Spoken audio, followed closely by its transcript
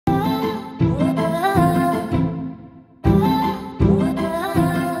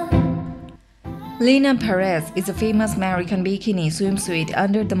Lyna Perez is a famous American bikini swimsuit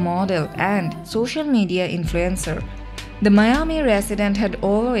under the model and social media influencer. The Miami resident had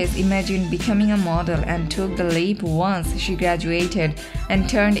always imagined becoming a model and took the leap once she graduated and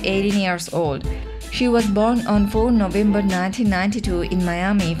turned 18 years old. She was born on 4 November 1992 in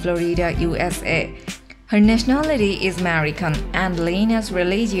Miami, Florida, USA. Her nationality is American and Lyna's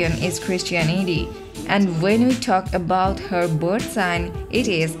religion is Christianity. And when we talk about her birth sign, it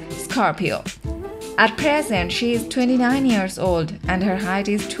is Scorpio. At present, she is 29 years old and her height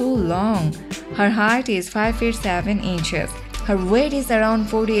is too long. Her height is 5 feet 7 inches. Her weight is around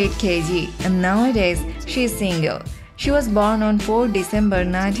 48 kg and nowadays she is single. She was born on 4 December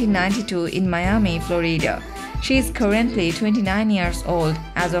 1992 in Miami, Florida. She is currently 29 years old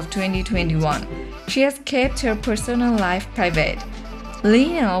as of 2021. She has kept her personal life private.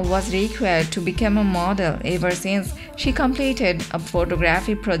 Lyna was required to become a model ever since she completed a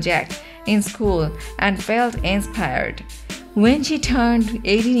photography project in school and felt inspired. When she turned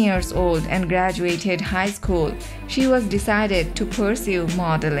 18 years old and graduated high school, she was decided to pursue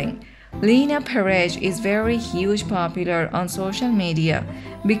modeling. Lyna Perez is very huge popular on social media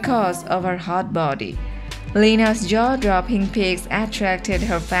because of her hot body. Lyna's jaw-dropping pics attracted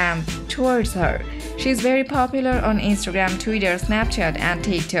her fans towards her. She is very popular on Instagram, Twitter, Snapchat, and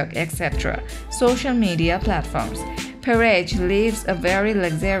TikTok, etc. social media platforms. Perez lives a very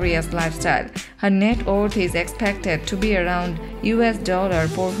luxurious lifestyle. Her net worth is expected to be around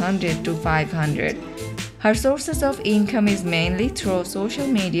 $400 to $500. Her sources of income is mainly through social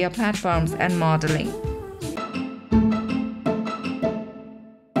media platforms and modeling.